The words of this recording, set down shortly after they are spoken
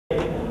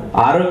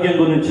ఆరోగ్యం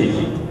గురించి,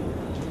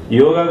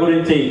 యోగా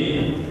గురించి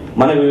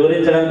మనకు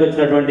వివరించడానికి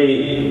వచ్చినటువంటి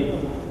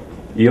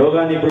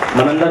యోగాని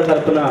మనందరి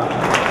తరఫున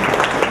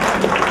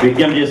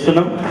విజ్ఞప్తి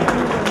చేస్తున్నాం.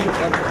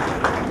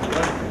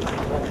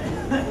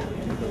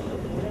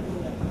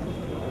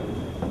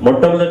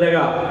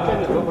 మొట్టమొదటగా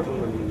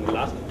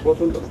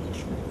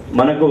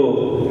మనకు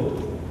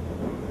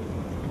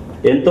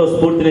ఎంతో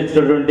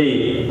స్ఫూర్తినిచ్చినటువంటి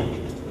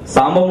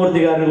సాంబమూర్తి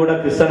గారిని కూడా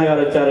కృష్ణయ్య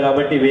గారు వచ్చారు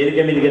కాబట్టి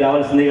వేదిక మీదకి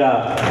రావాల్సిందిగా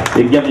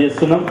విజ్ఞప్తి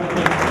చేస్తున్నాం.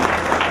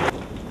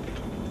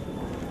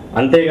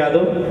 అంతేకాదు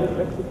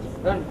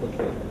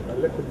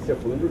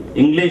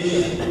ఇంగ్లీష్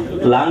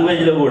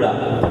లాంగ్వేజ్లో కూడా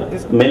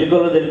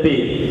మెలకువలు తెలిపి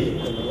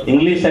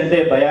ఇంగ్లీష్ అంటే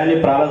భయాన్ని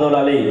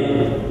ప్రాణదోలాలి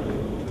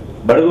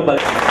బడుగు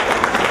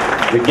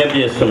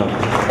విజ్ఞప్తి చేస్తున్నాం.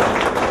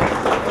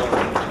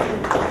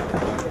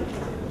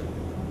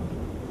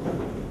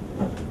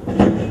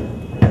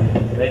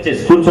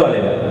 దయచేసి కూర్చోవాలి,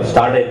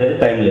 స్టార్ట్ అవుతుంది,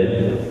 టైం లేదు.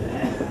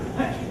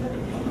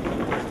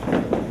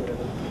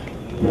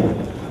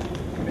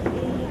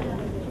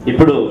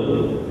 ఇప్పుడు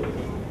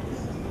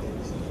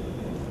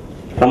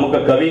ప్రముఖ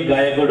కవి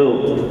గాయకుడు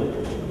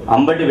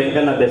అంబటి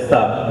వెంకన్న బెస్తా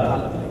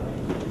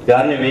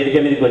గారిని వేదిక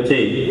మీదకి వచ్చి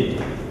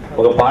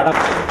ఒక పాట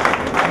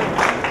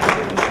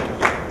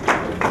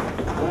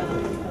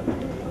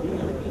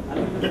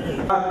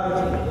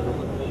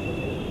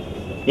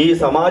ఈ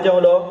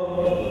సమాజంలో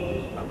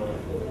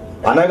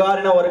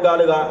అణగారిన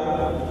వర్గాలుగా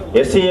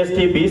ఎస్సీ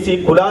ఎస్టీ బీసీ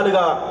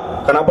కులాలుగా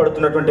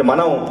కనపడుతున్నటువంటి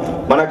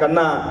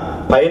మనకన్నా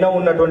పైన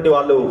ఉన్నటువంటి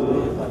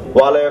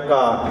వాళ్ళ యొక్క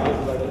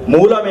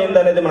మూలం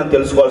ఏందనేది మనం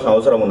తెలుసుకోవాల్సిన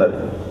అవసరం ఉన్నది.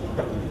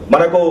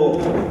 మనకు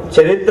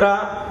చరిత్ర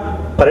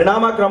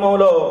పరిణామ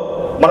క్రమంలో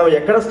మనం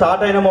ఎక్కడ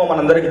స్టార్ట్ అయినామో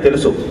మనందరికీ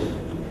తెలుసు.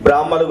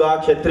 బ్రాహ్మలుగా,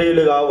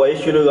 క్షత్రియులుగా,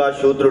 వైశ్యులుగా,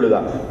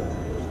 శూద్రులుగా.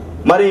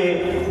 మరి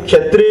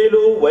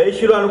క్షత్రియులు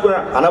వైశ్యులు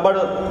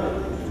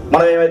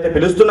మనం ఏమైతే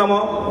పిలుస్తున్నామో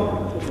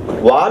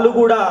వాళ్ళు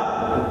కూడా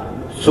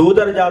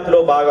శూద్ర జాతిలో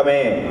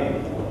భాగమే.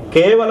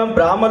 కేవలం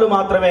బ్రాహ్మలు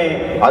మాత్రమే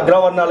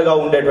అగ్రవర్ణాలుగా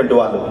ఉండేటువంటి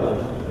వాళ్ళు.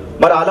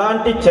 మరి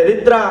అలాంటి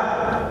చరిత్ర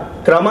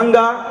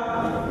క్రమంగా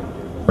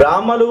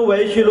బ్రాహ్మలు,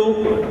 వైశ్యులు,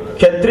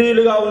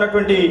 క్షత్రియులుగా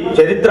ఉన్నటువంటి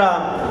చరిత్ర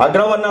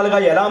అగ్రవర్ణాలుగా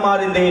ఎలా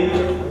మారింది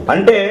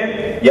అంటే,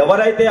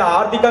 ఎవరైతే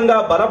ఆర్థికంగా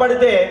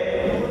బలపడితే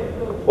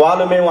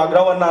వాళ్ళు మేము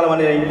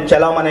అగ్రవర్ణాలమని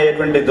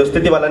చలామనేటువంటి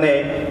దుస్థితి వల్లనే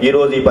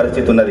ఈరోజు ఈ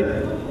పరిస్థితి ఉన్నది.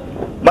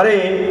 మరి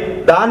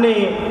దాన్ని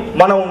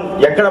మనం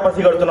ఎక్కడ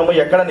పసిగడుతున్నాము,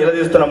 ఎక్కడ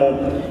నిలదీస్తున్నాము,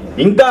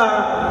 ఇంకా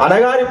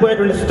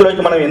అణగారిపోయేటువంటి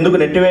స్థితిలోకి మనం ఎందుకు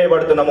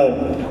నెట్టివేయబడుతున్నాము?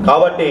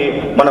 కాబట్టి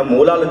మనం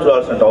మూలాలను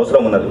చూడాల్సిన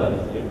అవసరం ఉన్నది.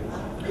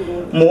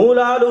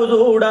 మూలాలు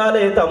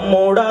చూడాలే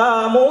తమ్ముడా,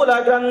 మూల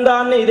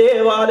గ్రంథాన్ని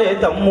దేవాలే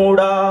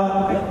తమ్ముడా,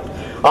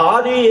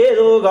 ఆది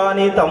ఏదో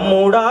గాని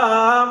తమ్ముడా,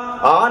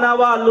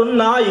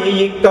 ఆనవాళ్ళున్నాయి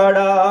ఇక్కడ,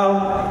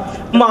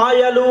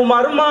 మాయలు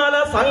మర్మాల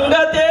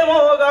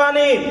సంగతేమో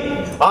గాని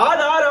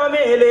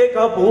ఆధారమే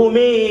లేక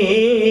భూమి,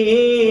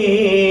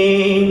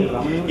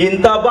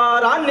 ఇంత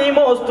భారాన్ని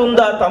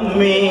మోస్తుందా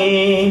తమ్మి?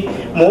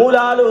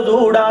 మూలాలు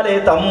చూడాలే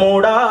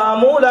తమ్ముడా,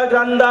 మూల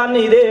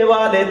గ్రంథాన్ని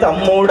దేవాలే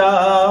తమ్ముడా,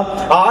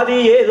 ఆది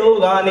ఏదో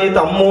గాని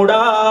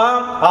తమ్ముడా,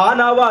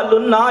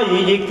 ఆనవాళ్ళున్నాయి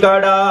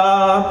ఇక్కడ,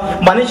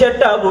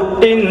 మనిషెట్ట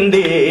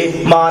పుట్టింది,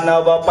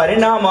 మానవ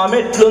పరిణామం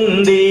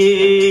ఎట్లుంది,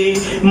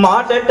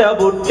 మాటెట్ట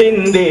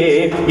పుట్టింది,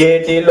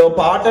 ఏటిలో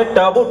పాటెట్ట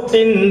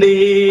పుట్టింది,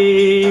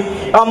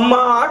 అమ్మ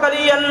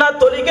ఆకలి అన్న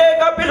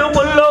తొలికేక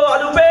పిలుపుల్లో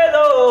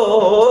అలుపేదో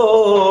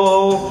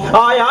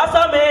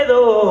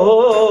ఆయాసమేదో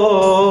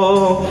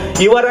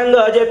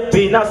వివరంగా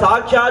చెప్పిన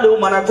సాక్ష్యాలు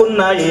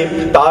మనకున్నాయి,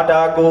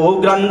 తాటాకు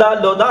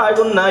గ్రంథాల్లో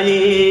దాగున్నాయి,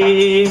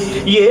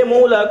 ఏ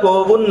మూలకు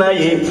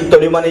ఉన్నాయి,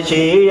 తొలి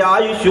మనిషి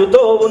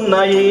ఆయుష్తో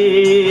ఉన్నాయి.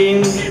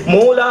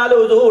 మూలాలు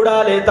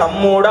చూడాలే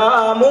తమ్ముడా,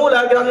 మూల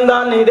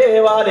గ్రంథాన్ని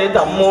దేవాలే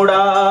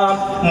తమ్ముడా,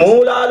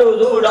 మూలాలు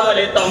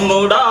చూడాలే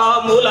తమ్ముడా,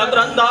 మూల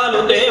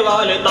గ్రంథాలు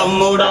దేవాలే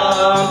తమ్ముడా,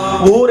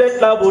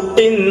 ఊరెట్లా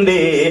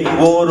పుట్టింది,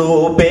 ఊరు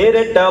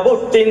పేరెట్ట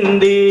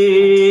పుట్టింది,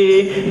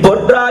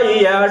 బొడ్రాయి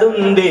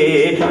ఆడుంది,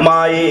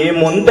 మాయి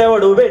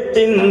ముంతెవడు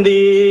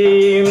పెట్టింది,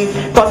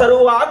 పసరు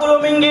ఆకులు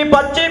మింగి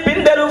పచ్చి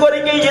పిందెలు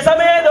కొరికి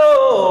ఇసమేదో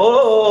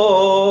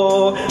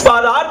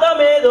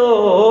పదార్థమేదో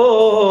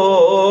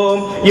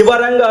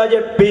వివరంగా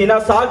చెప్పిన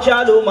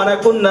సాక్ష్యాలు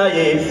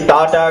మనకున్నాయి,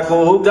 తాటాకు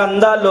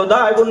గ్రంథాల్లో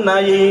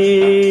దాగున్నాయి.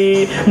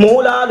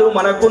 మూలాలు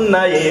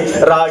మనకున్నాయి,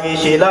 రాగి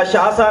శిల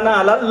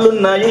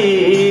శాసనాలల్లున్నాయి.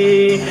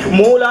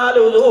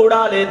 మూలాలు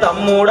చూడాలి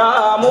తమ్ముడా,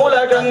 మూల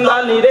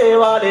గ్రంథాన్ని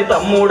దేవాలి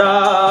తమ్ముడా,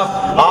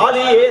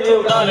 ఆది ఏది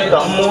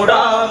తమ్ముడా,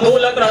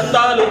 మూల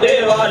గ్రంథాలు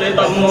దేవాలి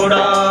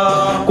తమ్ముడా.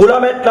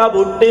 కులమెట్లా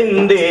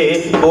పుట్టింది,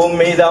 భూమి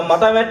మీద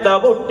మతమెట్లా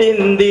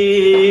పుట్టింది,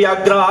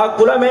 అగ్ర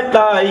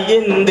కులమెట్లా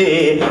అయ్యింది,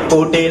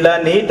 కుటీల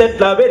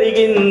నీతెట్లా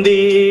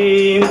పెరిగింది,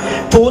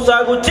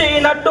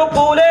 పూసగుచ్చినట్టు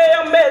పూలే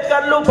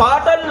అంబేద్కర్లు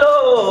పాటల్లో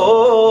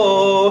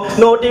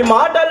నోటి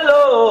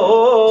మాటల్లో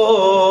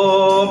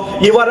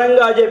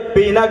వివరంగా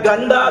చెప్పిన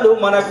గ్రంథాలు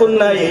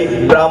మనకున్నాయి,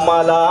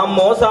 బ్రహ్మల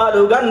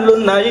మోసాలు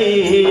గన్లున్నాయి.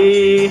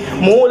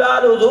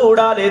 మూలాలు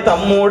చూడాలి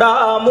తమ్ముడా,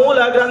 మూల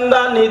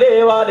గ్రంథాన్ని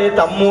దేవాలే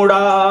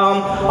తమ్ముడా.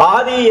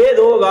 ఆది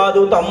ఏదో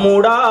కాదు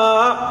తమ్ముడా,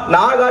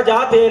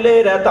 నాగజాతే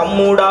లేరా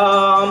తమ్ముడా.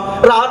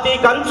 రాతి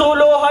కంచు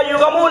లోహ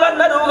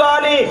యుగములన్నరు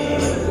గాని,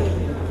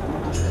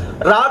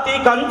 రాతి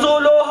కంచు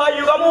లోహ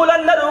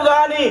యుగములన్నరు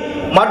గాని,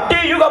 మట్టి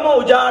యుగము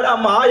జాడ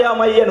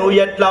మాయమయ్యను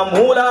ఎట్లా.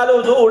 మూలాలు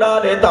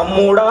చూడాలే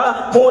తమ్ముడా,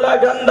 మూల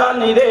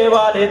గ్రంథాన్ని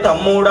దేవాలే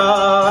తమ్ముడా.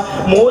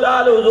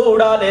 మూలాలు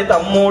చూడాలే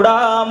తమ్ముడా,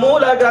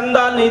 మూల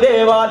గ్రంథాన్ని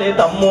దేవాలే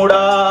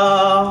తమ్ముడా.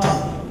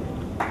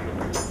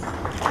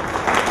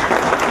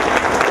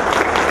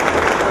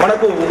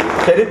 మనకు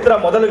చరిత్ర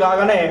మొదలు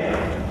కాగానే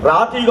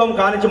రాతి యుగం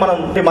కానించి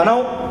మనం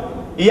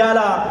ఇవాళ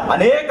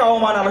అనేక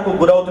అవమానాలకు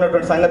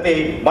గురవుతున్నటువంటి సంగతి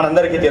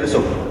మనందరికీ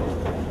తెలుసు.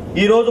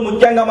 ఈరోజు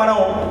ముఖ్యంగా మనం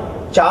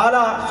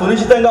చాలా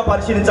సునిశ్చితంగా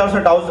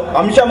పరిశీలించాల్సిన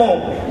అంశము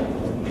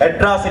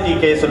అట్రాసిటీ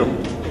కేసులు.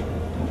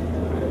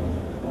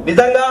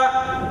 నిజంగా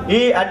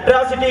ఈ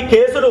అట్రాసిటీ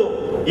కేసులు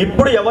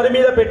ఇప్పుడు ఎవరి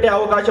మీద పెట్టే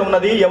అవకాశం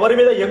ఉన్నది, ఎవరి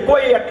మీద ఎక్కువ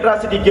ఈ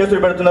అట్రాసిటీ కేసులు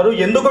పెడుతున్నారు,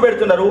 ఎందుకు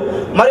పెడుతున్నారు?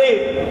 మరి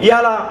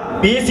ఇవాళ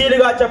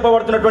బీసీలుగా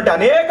చెప్పబడుతున్నటువంటి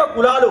అనేక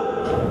కులాలు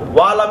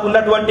వాళ్ళకు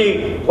ఉన్నటువంటి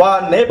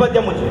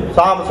నేపథ్యము,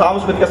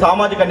 సాంస్కృతిక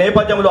సామాజిక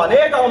నేపథ్యంలో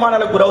అనేక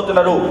అవమానాలకు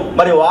గురవుతున్నారు.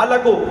 మరి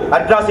వాళ్లకు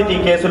అట్రాసిటీ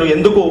కేసులు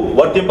ఎందుకు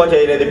వర్తింప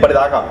చేయలేదు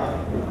ఇప్పటిదాకా?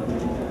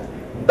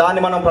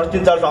 దాన్ని మనం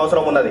ప్రశ్నించాల్సిన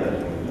అవసరం ఉన్నది.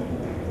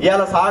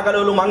 ఇవాళ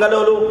సాగలోలు,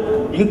 మంగళోలు,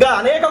 ఇంకా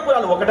అనేక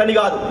కులాలు, ఒకటని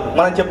కాదు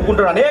మనం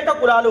చెప్పుకుంటున్న అనేక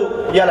కులాలు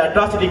ఇవాళ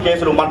అట్రాసిటీ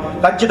కేసులు,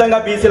 ఖచ్చితంగా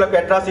బీసీలకు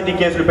అట్రాసిటీ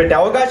కేసులు పెట్టే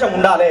అవకాశం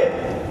ఉండాలి.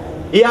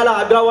 ఇవాళ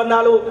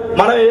అగ్రవర్ణాలు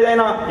మనం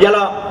ఏదైనా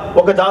ఇలా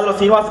ఒక జాదుల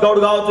శ్రీనివాస్ గౌడ్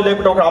కావచ్చు,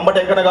 లేకుంటే ఒక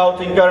అంబటెంకన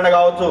కావచ్చు, ఇంకెవరైనా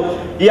కావచ్చు,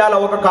 ఇవాళ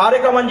ఒక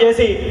కార్యక్రమం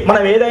చేసి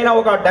మనం ఏదైనా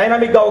ఒక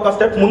డైనమిక్ గా ఒక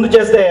స్టెప్ ముందు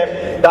చేస్తే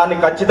దాన్ని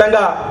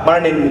ఖచ్చితంగా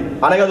మనని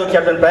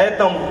అనగదొక్కేటువంటి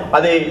ప్రయత్నం,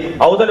 అది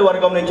అవతలి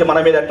వర్గం నుంచి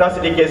మన మీద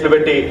అట్రాసిటీ కేసులు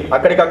పెట్టి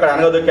అక్కడికక్కడ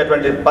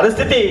అనగదొక్కేటువంటి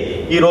పరిస్థితి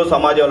ఈ రోజు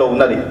సమాజంలో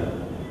ఉన్నది.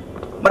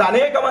 మరి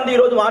అనేక మంది ఈ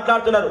రోజు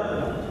మాట్లాడుతున్నారు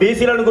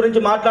బీసీలను గురించి.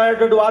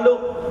 మాట్లాడేటువంటి వాళ్ళు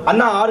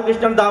అన్న ఆర్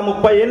కృష్ణన్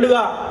 30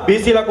 ఏళ్లుగా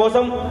బీసీల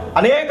కోసం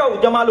అనేక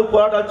ఉద్యమాలు,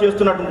 పోరాటాలు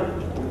చేస్తున్నట్టు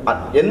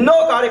ఎన్నో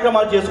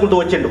కార్యక్రమాలు చేసుకుంటూ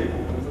వచ్చిండు.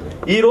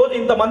 ఈ రోజు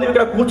ఇంతమంది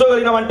ఇక్కడ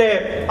కూర్చోగలిగినామంటే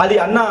అది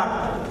అన్న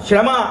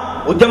శ్రమ,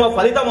 ఉద్యమ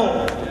ఫలితము.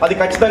 అది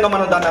ఖచ్చితంగా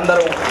మనం దాన్ని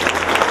అందరం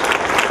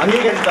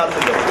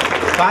అంగీకరించాల్సిందే.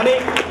 కానీ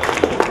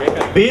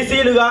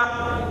బీసీలుగా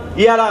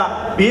ఇవాళ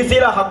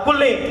బీసీల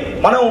హక్కుల్ని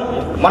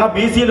మన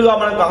బీసీలుగా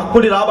మనకు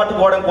హక్కుని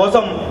రాబట్టుకోవడం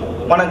కోసం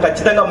మనం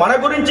ఖచ్చితంగా మన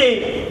గురించి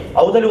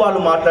అవతలి వాళ్ళు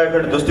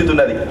మాట్లాడేటువంటి దుస్థితి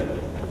ఉన్నది.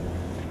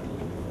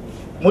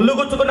 ముళ్ళు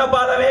గుచ్చుకున్న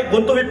పాదమే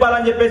గొంతు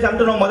విప్పాలని చెప్పేసి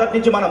అంటున్నాం మొదటి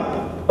నుంచి. మనం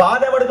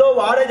బాధ ఎవడిదో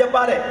వాడే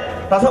చెప్పాలి,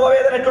 ప్రసవ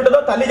వేదన ఎట్లుంటుందో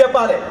తల్లి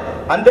చెప్పాలి,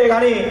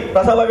 అంతేగాని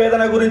ప్రసవ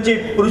వేదన గురించి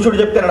పురుషుడు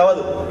చెప్తే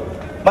నడవదు.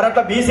 మరి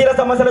అట్లా బీసీల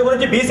సమస్యల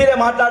గురించి బీసీలే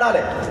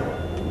మాట్లాడాలి.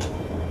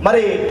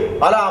 మరి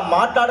అలా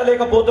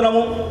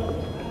మాట్లాడలేకపోతున్నాము.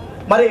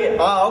 మరి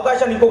ఆ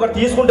అవకాశాన్ని ఇంకొకటి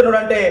తీసుకుంటున్నాడు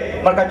అంటే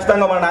మరి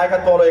ఖచ్చితంగా మన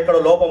నాయకత్వంలో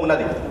ఎక్కడో లోపం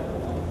ఉన్నది.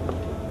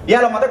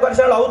 ఇవాళ మత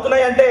పరిసరాలు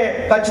అవుతున్నాయి అంటే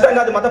ఖచ్చితంగా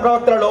అది మత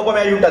ప్రవక్తల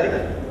లోపమే అయి ఉంటుంది.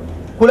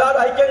 కులాలు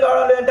ఐక్యం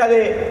కావాలి అంటే అది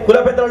కుల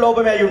పెద్దల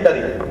లోపమే అయి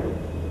ఉంటుంది.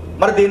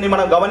 మరి దీన్ని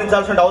మనం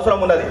గమనించాల్సిన అవసరం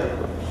ఉన్నది.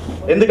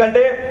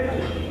 ఎందుకంటే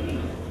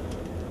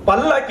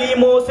పల్లకి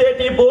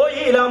మోసేటి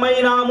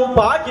బోయిలమైనాము,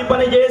 పాకి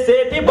పని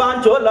చేసేటి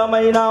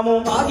బాంచోళ్ళమైనాము.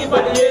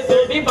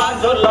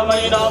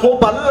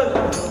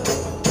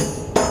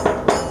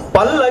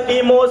 పల్లకి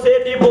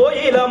మోసేటి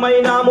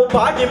బోయిలమైనాము,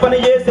 పాకి పని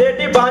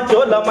చేసేటి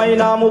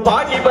బాంచోళ్ళమైనాము.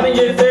 పాకి పని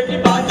చేసేటి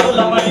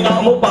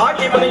బాంచోళ్ళమైనాము,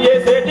 పాకి పని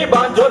చేసేటి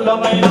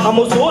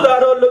బాంచోళ్ళమైనాము.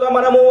 సూదరోళ్ళుగా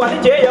మనము అని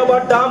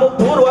చేయబడ్డాము,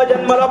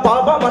 పూర్వజన్మల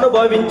పాపం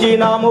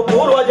అనుభవించినాము.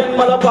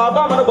 పూర్వజన్మల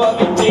పాపం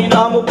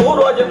అనుభవించినాము.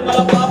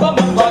 పూర్వజన్మల పాపం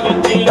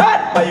అనుభవించినా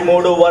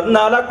 13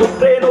 వర్ణాల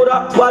కుట్రేనురా,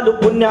 వాళ్ళు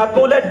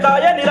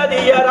పుణ్యాత్ములెట్లాయ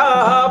నిలదీయరా.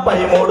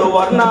 13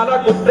 వర్ణాల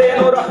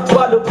కుట్రేనురా,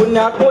 వాళ్ళు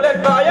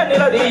పుణ్యాత్ములెట్లాయ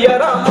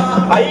నిలదీయరా.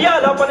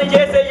 అయ్యాల పని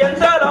చేసే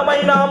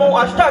యంత్రాలమైనాము,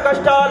 అష్ట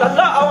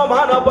కష్టాలల్లా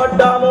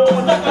అవమానపడ్డాము.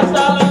 అష్ట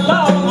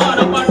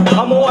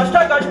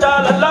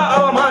కష్టాలల్లా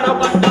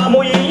అవమానపడ్డాము.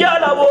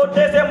 ఇయ్యాల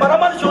ఓటేసే మన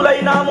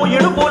మనుషులైనాము,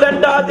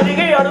 ఇడుపులెంటా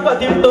తిరిగి అడుగ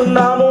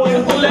తింటున్నాము.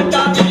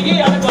 ఇడుపులెంటా తిరిగి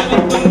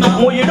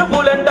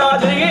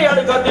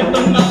అడుగ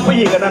తింటున్నాము.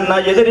 ఇక నన్న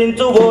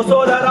ఎదిరించు ఓ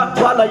సోదరా,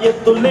 వాళ్ళ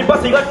ఎత్తుల్ని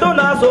పసిగట్టు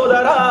నా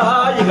సోదరా.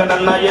 ఇక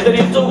నన్న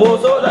ఎదిరించు ఓ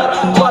సోదరా,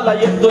 వాళ్ళ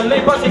ఎత్తుల్ని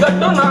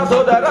పసిగట్టు నా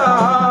సోదరా.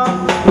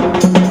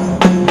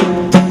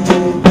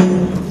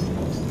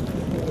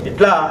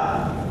 ఇట్లా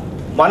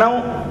మనం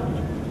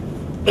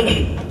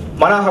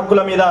మన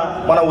హక్కుల మీద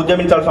మనం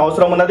ఉద్యమించాల్సిన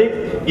అవసరం ఉన్నది.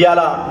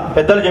 ఇవాళ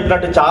పెద్దలు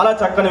చెప్పినట్టు చాలా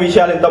చక్కని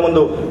విషయాలు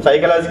ఇంతకుముందు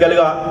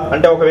సైకలాజికల్గా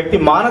అంటే ఒక వ్యక్తి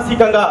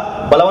మానసికంగా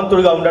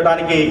బలవంతుడిగా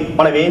ఉండటానికి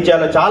మనం ఏం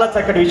చేయాలో చాలా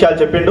చక్కటి విషయాలు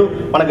చెప్పిండు.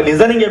 మనకు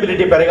లిజనింగ్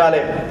ఎబిలిటీ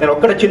పెరగాలి. నేను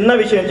ఒక్కటి చిన్న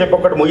విషయం చెప్పి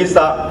ఒక్కటి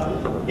ముగిస్తా.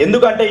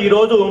 ఎందుకంటే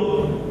ఈరోజు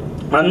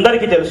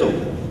అందరికీ తెలుసు,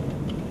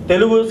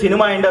 తెలుగు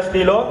సినిమా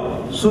ఇండస్ట్రీలో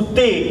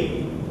సుత్తి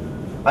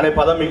అనే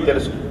పదం మీకు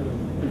తెలుసు.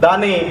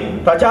 దాన్ని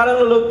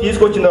ప్రచారంలో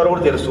తీసుకొచ్చిన వారు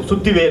కూడా తెలుసు.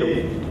 సుత్తి వేరు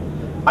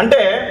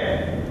అంటే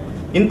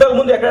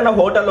ఇంతకుముందు ఎక్కడైనా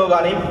హోటల్లో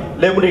కానీ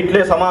లేకుంటే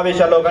ఇట్లే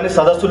సమావేశాల్లో కానీ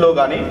సదస్సుల్లో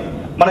కానీ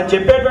మనం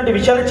చెప్పేటువంటి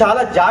విషయాన్ని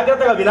చాలా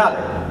జాగ్రత్తగా వినాలి.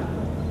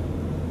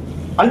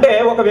 అంటే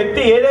ఒక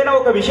వ్యక్తి ఏదైనా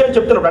ఒక విషయం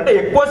చెప్తున్నప్పుడు అంటే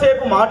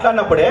ఎక్కువసేపు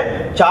మాట్లాడినప్పుడే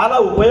చాలా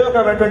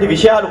ఉపయోగకరమైనటువంటి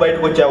విషయాలు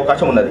బయటకు వచ్చే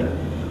అవకాశం ఉన్నది.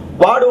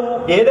 వాడు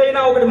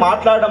ఏదైనా ఒకటి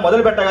మాట్లాడడం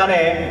మొదలు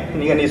పెట్టగానే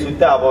ఇక నీ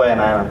సుత్తి ఆపోయా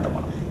నాయన అంటాం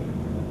మనం.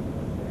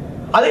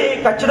 అది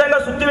ఖచ్చితంగా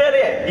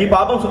సుత్తివేలే, ఈ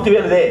పాపం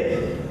సుత్తివేలుదే,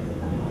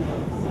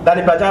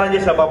 దాన్ని ప్రచారం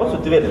చేసిన పాపం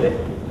సుత్తివేలుదే.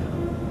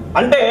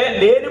 అంటే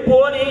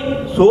లేనిపోని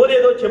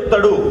సోలేదో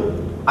చెప్తాడు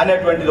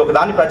అనేటువంటిది ఒక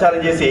దాన్ని ప్రచారం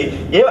చేసి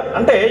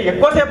అంటే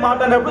ఎక్కువసేపు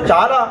మాట్లాడినప్పుడు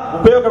చాలా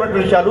ఉపయోగకరమైన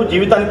విషయాలు,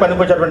 జీవితానికి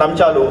పనికొచ్చేటువంటి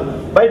అంశాలు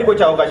బయటకు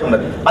వచ్చే అవకాశం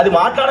ఉన్నది. అది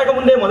మాట్లాడక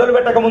ముందే, మొదలు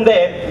పెట్టక ముందే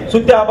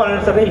సుత్తి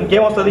ఆపాలని సరే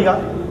ఇంకేమొస్తుంది ఇక.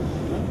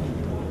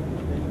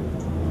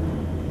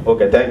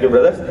 Okay, thank you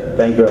brothers,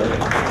 thank you.